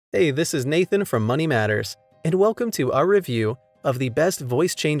Hey, this is Nathan from Money Matters, and welcome to our review of the best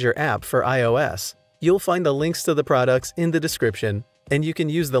voice changer app for iOS. You'll find the links to the products in the description, and you can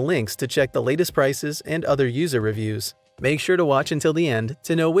use the links to check the latest prices and other user reviews. Make sure to watch until the end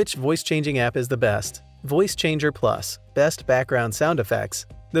to know which voice changing app is the best. Voice Changer Plus, Best Background Sound Effects.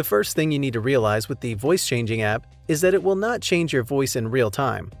 The first thing you need to realize with the voice changing app is that it will not change your voice in real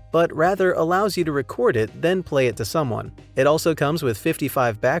time, but rather allows you to record it then play it to someone. It also comes with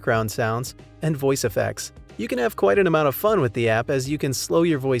 55 background sounds and voice effects. You can have quite an amount of fun with the app as you can slow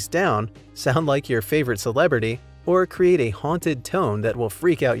your voice down, sound like your favorite celebrity, or create a haunted tone that will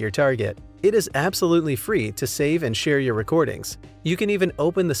freak out your target. It is absolutely free to save and share your recordings. You can even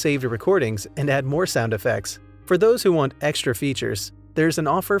open the saved recordings and add more sound effects. For those who want extra features, there's an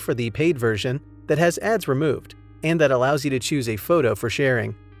offer for the paid version that has ads removed and that allows you to choose a photo for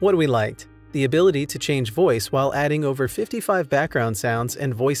sharing. What we liked: the ability to change voice while adding over 55 background sounds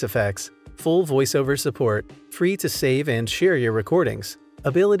and voice effects, full voiceover support, free to save and share your recordings,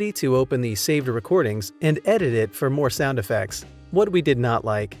 ability to open the saved recordings and edit it for more sound effects. What we did not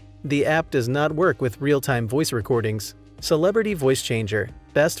like: the app does not work with real-time voice recordings. Celebrity Voice Changer,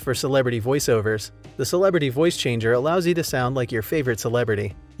 best for celebrity voiceovers. The Celebrity Voice Changer allows you to sound like your favorite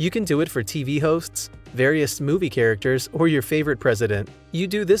celebrity. You can do it for TV hosts, various movie characters, or your favorite president. You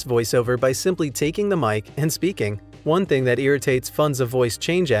do this voiceover by simply taking the mic and speaking. One thing that irritates Funds of Voice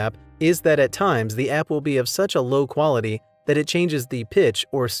Change app is that at times the app will be of such a low quality that it changes the pitch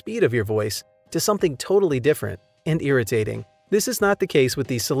or speed of your voice to something totally different and irritating. This is not the case with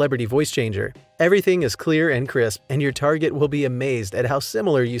the Celebrity Voice Changer. Everything is clear and crisp, and your target will be amazed at how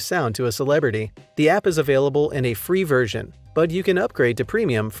similar you sound to a celebrity. The app is available in a free version, but you can upgrade to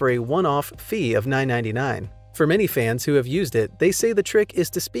premium for a one-off fee of $9.99. For many fans who have used it, they say the trick is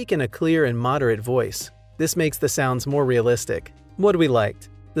to speak in a clear and moderate voice. This makes the sounds more realistic. What we liked: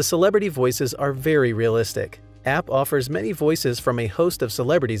 the celebrity voices are very realistic. App offers many voices from a host of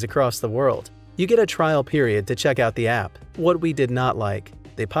celebrities across the world. You get a trial period to check out the app. What we did not like: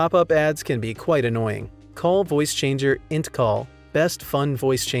 the pop-up ads can be quite annoying. Call Voice Changer IntCall, best fun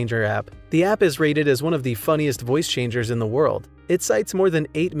voice changer app. The app is rated as one of the funniest voice changers in the world. It cites more than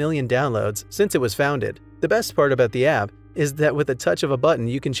 8 million downloads since it was founded. The best part about the app is that with a touch of a button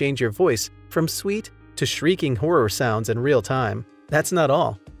you can change your voice from sweet to shrieking horror sounds in real time. That's not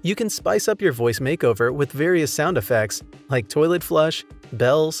all. You can spice up your voice makeover with various sound effects like toilet flush,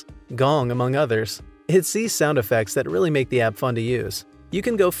 bells, gong, among others. It's these sound effects that really make the app fun to use. You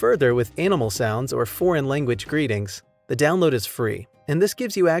can go further with animal sounds or foreign language greetings. The download is free, and this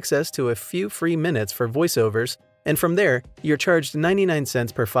gives you access to a few free minutes for voiceovers, and from there, you're charged 99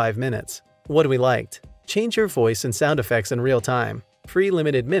 cents per 5 minutes. What we liked: change your voice and sound effects in real time. Free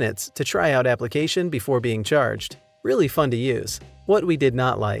limited minutes to try out application before being charged. Really fun to use. What we did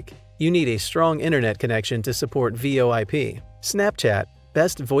not like: you need a strong internet connection to support VoIP. Snapchat,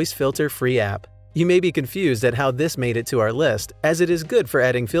 best voice filter free app. You may be confused at how this made it to our list, as it is good for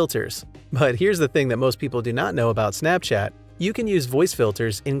adding filters. But here's the thing that most people do not know about Snapchat: you can use voice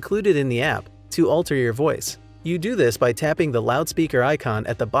filters included in the app to alter your voice. You do this by tapping the loudspeaker icon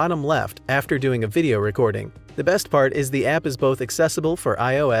at the bottom left after doing a video recording. The best part is the app is both accessible for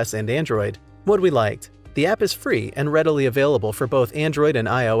iOS and Android. What we liked: the app is free and readily available for both Android and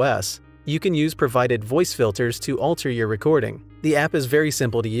iOS. You can use provided voice filters to alter your recording. The app is very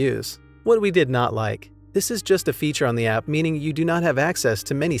simple to use. What we did not like: this is just a feature on the app, meaning you do not have access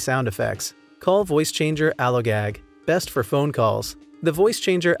to many sound effects. Call Voice Changer Allogag, best for phone calls. The Voice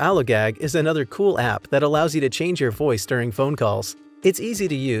Changer Allogag is another cool app that allows you to change your voice during phone calls. It's easy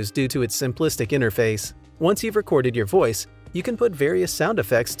to use due to its simplistic interface. Once you've recorded your voice, you can put various sound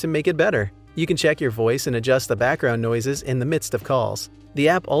effects to make it better. You can check your voice and adjust the background noises in the midst of calls. The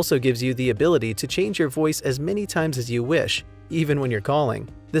app also gives you the ability to change your voice as many times as you wish, even when you're calling.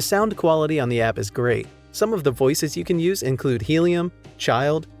 The sound quality on the app is great. Some of the voices you can use include Helium,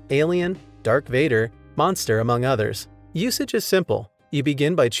 Child, Alien, Dark Vader, Monster, among others. Usage is simple. You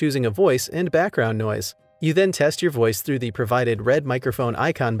begin by choosing a voice and background noise. You then test your voice through the provided red microphone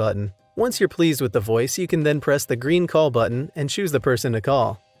icon button. Once you're pleased with the voice, you can then press the green call button and choose the person to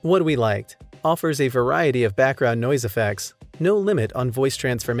call. What we liked: offers a variety of background noise effects. No limit on voice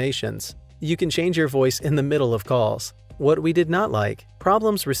transformations. You can change your voice in the middle of calls. What we did not like: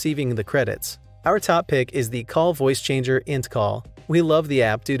 problems receiving the credits. Our top pick is the Call Voice Changer IntCall. We love the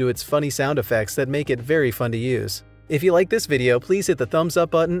app due to its funny sound effects that make it very fun to use. If you like this video, please hit the thumbs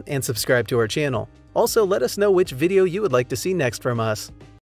up button and subscribe to our channel. Also, let us know which video you would like to see next from us.